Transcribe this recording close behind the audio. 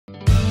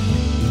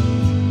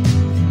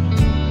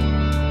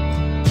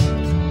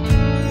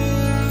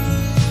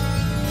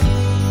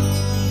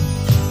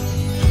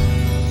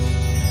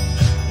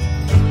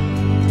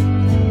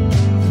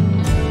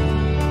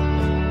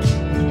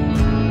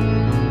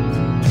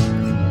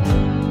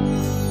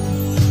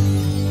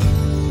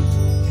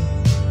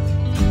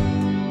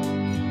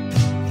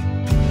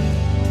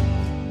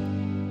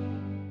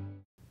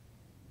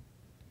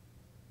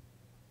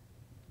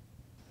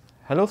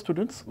Hello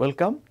students,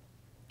 welcome.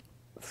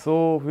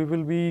 So we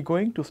will be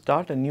going to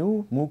start a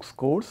new MOOCs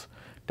course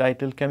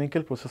titled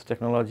Chemical Process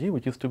Technology,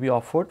 which is to be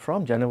offered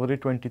from January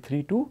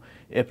 23 to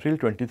April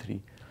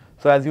 23.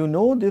 So as you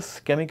know, this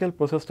Chemical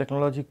Process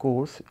Technology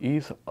course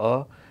is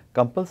a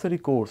compulsory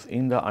course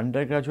in the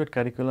undergraduate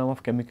curriculum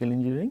of chemical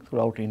engineering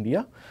throughout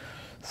India.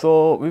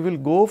 So we will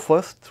go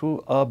first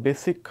through a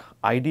basic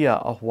idea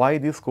of why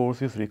this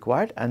course is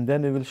required, and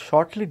then we will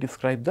shortly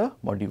describe the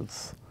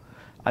modules.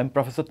 I am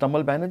Professor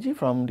Tamal Banerjee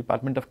from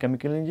Department of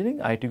Chemical Engineering,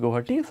 IIT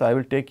Guwahati. So I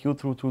will take you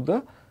through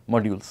the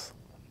modules.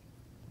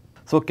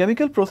 So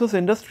chemical process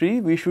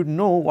industry, we should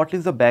know what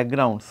is the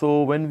background.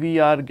 So when we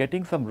are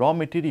getting some raw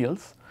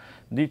materials,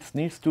 this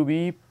needs to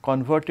be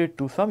converted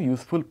to some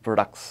useful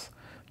products,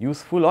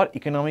 useful or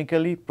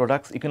economically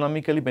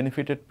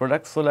benefited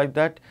products, so like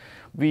that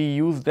we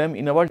use them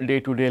in our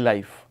day-to-day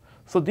life.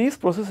 So these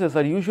processes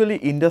are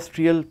usually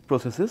industrial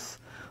processes.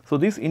 So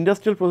these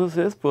industrial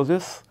processes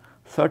possess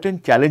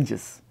certain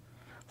challenges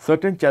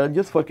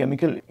for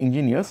chemical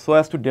engineers so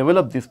as to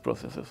develop these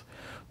processes.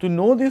 To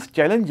know these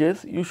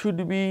challenges, you should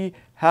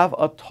have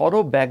a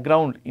thorough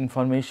background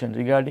information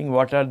regarding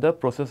what are the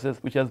processes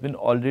which has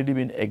already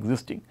been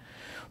existing.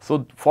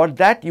 So for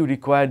that you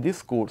require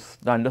this course,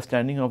 the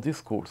understanding of this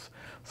course.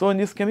 So in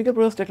this chemical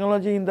process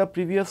technology, in the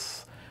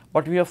previous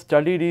what we have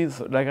studied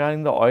is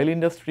regarding the oil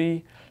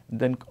industry,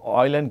 then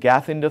oil and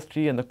gas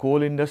industry and the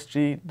coal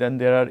industry, then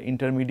there are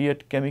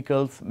intermediate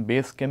chemicals,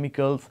 base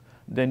chemicals,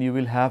 then you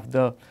will have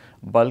the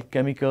bulk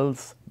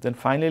chemicals, then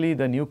finally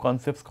the new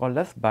concepts called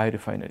as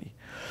biorefinery.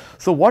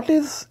 So what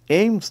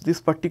aims this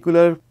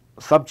particular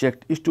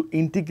subject is to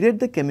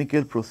integrate the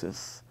chemical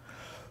process.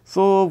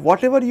 So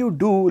whatever you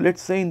do, let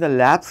us say in the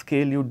lab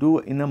scale, you do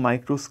in a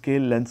micro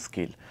scale, length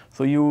scale.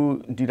 So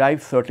you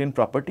derive certain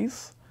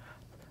properties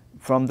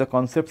from the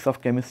concepts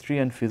of chemistry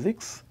and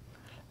physics,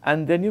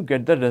 and then you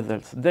get the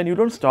results. Then you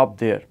do not stop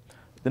there.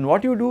 Then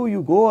what you do,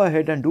 you go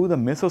ahead and do the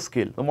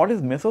mesoscale. So what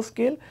is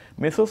mesoscale?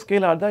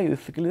 Mesoscale are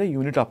basically the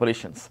unit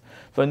operations.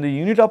 So in the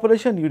unit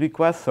operation, you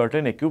require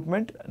certain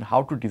equipment and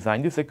how to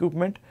design this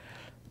equipment.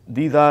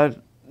 These are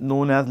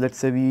known as, let us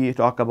say we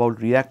talk about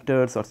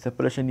reactors or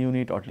separation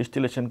unit or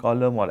distillation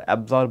column or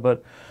absorber.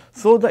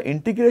 So the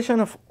integration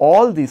of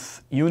all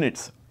these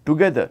units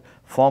together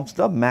forms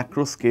the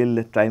macro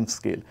scale time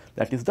scale,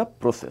 that is the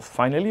process.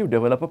 Finally, you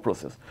develop a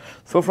process.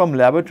 So from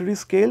laboratory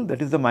scale,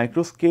 that is the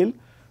micro scale,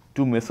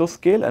 to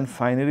mesoscale, and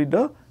finally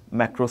the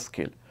macro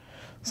scale.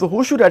 So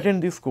who should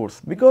attend this course?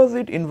 Because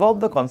it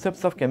involves the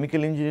concepts of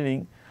chemical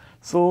engineering.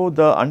 So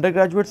the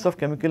undergraduates of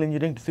chemical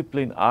engineering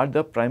discipline are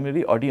the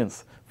primary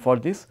audience for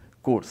this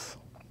course.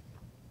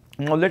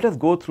 Now let us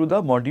go through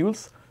the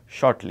modules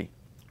shortly.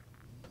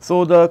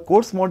 So the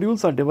course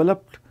modules are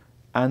developed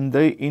and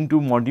into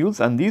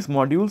modules, and these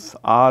modules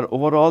are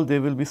overall,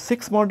 there will be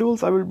 6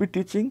 modules I will be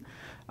teaching,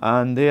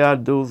 and they are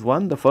those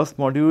one. The first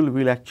module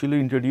will actually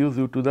introduce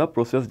you to the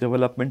process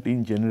development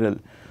in general.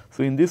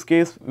 So in this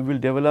case, we will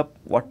develop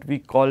what we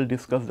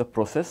discuss the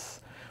process,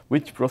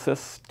 which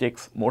process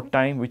takes more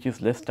time, which is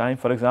less time.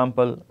 For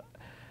example,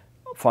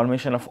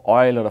 formation of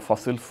oil or a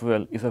fossil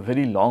fuel is a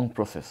very long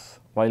process,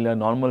 while a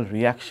normal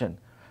reaction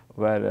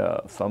where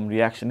some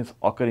reaction is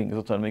occurring,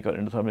 isothermic or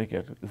endothermic,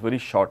 is very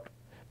short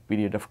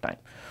period of time.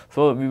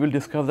 So we will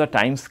discuss the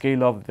time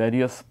scale of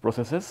various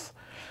processes.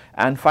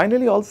 And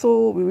finally,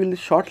 also we will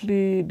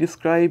shortly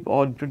describe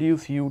or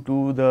introduce you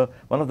to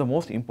one of the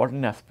most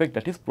important aspect,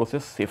 that is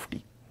process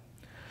safety.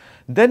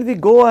 Then we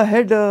go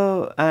ahead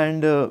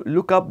and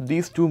look up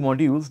these 2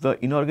 modules, the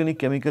inorganic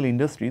chemical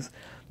industries,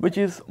 which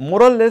is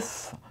more or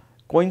less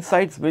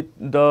coincides with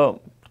the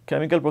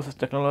chemical process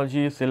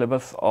technology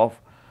syllabus of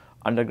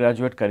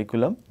undergraduate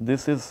curriculum.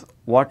 This is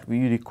what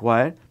we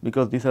require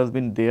because this has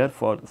been there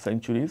for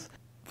centuries.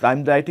 I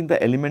am writing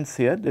the elements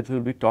here that will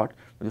be taught.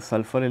 The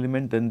sulfur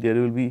element, then there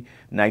will be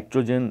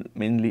nitrogen,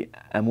 mainly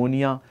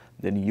ammonia,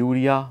 then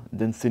urea,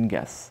 then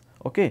syngas.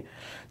 Okay.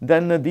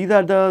 Then these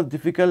are the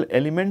difficult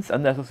elements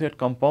and the associated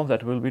compounds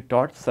that will be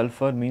taught.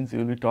 Sulfur means you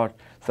will be taught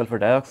sulfur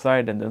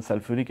dioxide and then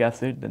sulfuric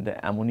acid, then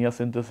the ammonia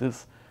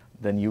synthesis,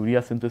 then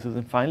urea synthesis,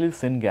 and finally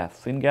syngas.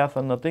 Syngas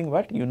are nothing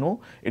but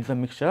it is a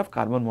mixture of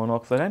carbon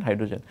monoxide and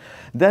hydrogen.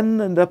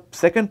 Then in the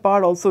second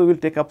part also we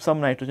will take up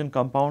some nitrogen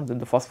compounds and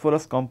the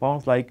phosphorus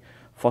compounds like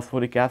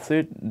phosphoric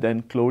acid,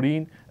 then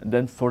chlorine,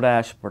 then soda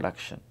ash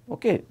production.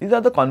 Okay, these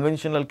are the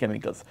conventional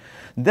chemicals.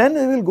 Then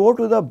we will go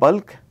to the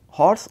bulk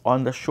horse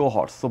on the show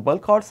horse. So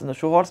bulk horse and the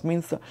show horse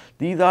means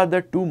these are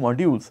the 2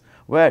 modules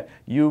where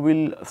you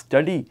will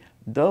study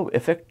the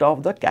effect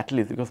of the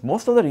catalyst, because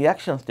most of the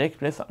reactions take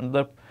place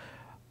under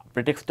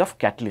pretext of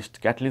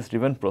catalyst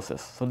driven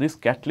process. So this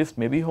catalyst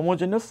may be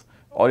homogeneous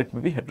or it may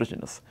be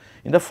heterogeneous.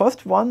 In the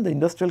first one, the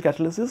industrial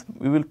catalysis,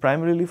 we will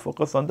primarily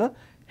focus on the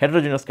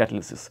heterogeneous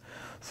catalysis.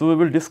 So we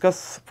will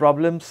discuss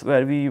problems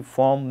where we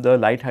form the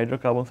light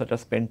hydrocarbons such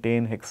as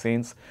pentane,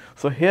 hexanes.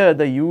 So here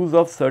the use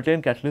of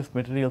certain catalyst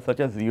materials such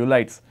as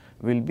zeolites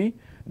will be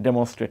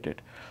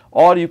demonstrated.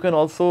 Or you can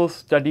also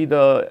study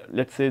the,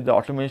 let us say, the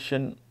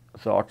automation,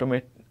 so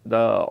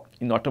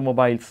in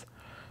automobiles,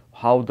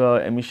 how the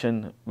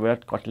emission where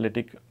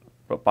catalytic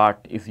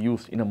part is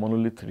used in a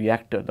monolith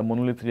reactor. The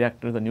monolith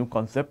reactor is a new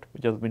concept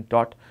which has been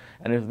taught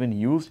and has been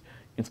used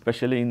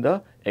especially in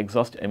the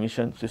exhaust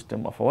emission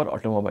system of our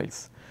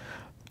automobiles.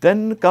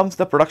 Then comes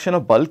the production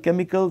of bulk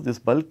chemicals. These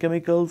bulk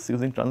chemicals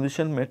using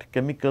transition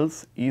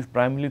chemicals is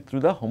primarily through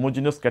the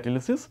homogeneous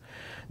catalysis.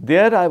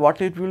 There what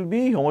it will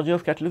be,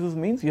 homogeneous catalysis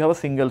means you have a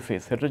single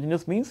phase,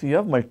 heterogeneous means you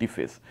have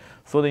multi-phase.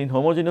 So, in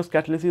homogeneous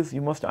catalysis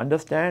you must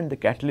understand the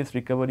catalyst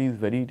recovery is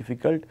very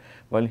difficult,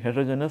 while in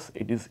heterogeneous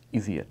it is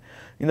easier.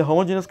 In the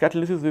homogeneous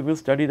catalysis we will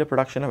study the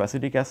production of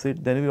acetic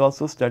acid, then we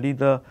also study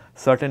the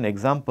certain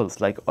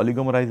examples like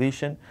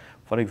oligomerization,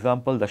 for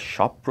example the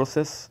shop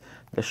process.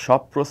 The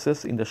shop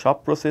process, in the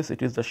shop process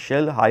it is the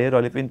shell higher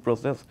olefin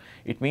process.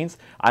 It means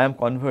I am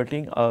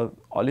converting a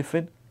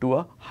olefin to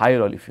a higher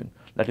olefin,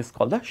 that is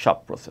called the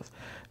shop process.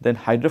 Then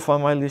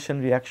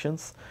hydroformylation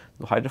reactions.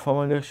 The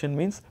hydroformylation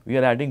means we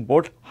are adding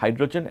both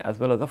hydrogen as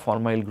well as a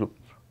formyl group.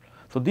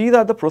 So, these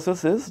are the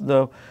processes,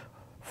 the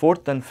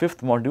fourth and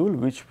fifth module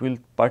which will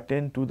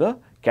pertain to the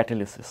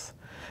catalysis.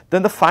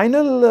 Then the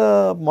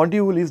final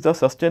module is the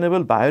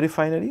sustainable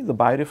biorefinery. The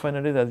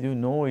biorefineries, as you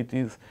know, it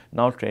is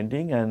now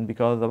trending, and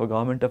because our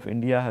government of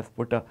India has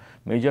put a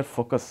major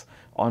focus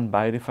on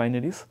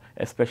biorefineries,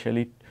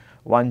 especially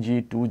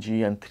 1G,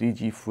 2G and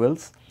 3G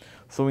fuels.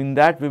 So, in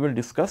that we will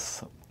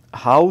discuss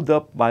how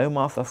the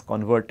biomass is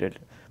converted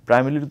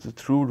primarily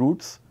through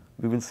routes.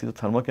 We will see the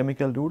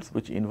thermochemical routes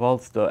which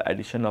involves the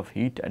addition of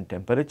heat and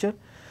temperature,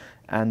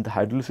 and the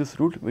hydrolysis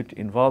route which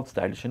involves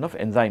the addition of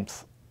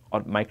enzymes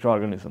or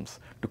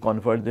microorganisms to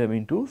convert them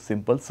into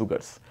simple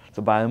sugars.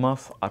 So,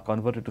 biomass are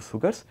converted to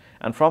sugars,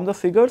 and from the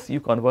sugars you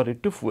convert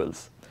it to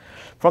fuels.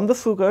 From the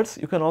sugars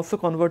you can also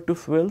convert to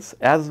fuels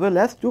as well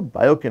as to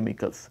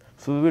biochemicals.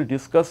 So, we will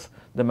discuss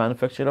the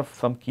manufacture of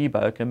some key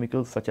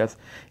biochemicals such as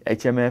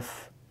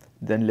HMF,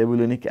 then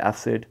levulinic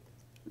acid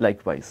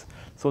likewise.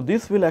 So,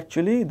 this will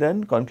actually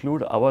then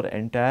conclude our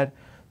entire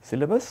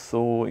syllabus.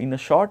 So, in a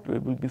short we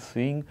will be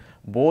seeing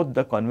both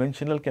the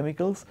conventional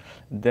chemicals,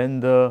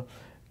 then the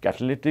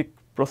catalytic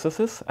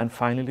processes, and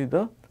finally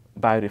the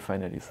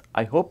biorefineries.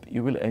 I hope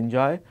you will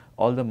enjoy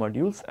all the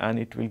modules and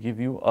it will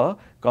give you a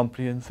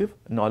comprehensive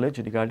knowledge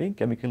regarding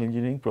chemical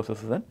engineering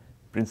processes and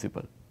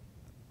principle.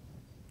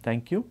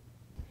 Thank you.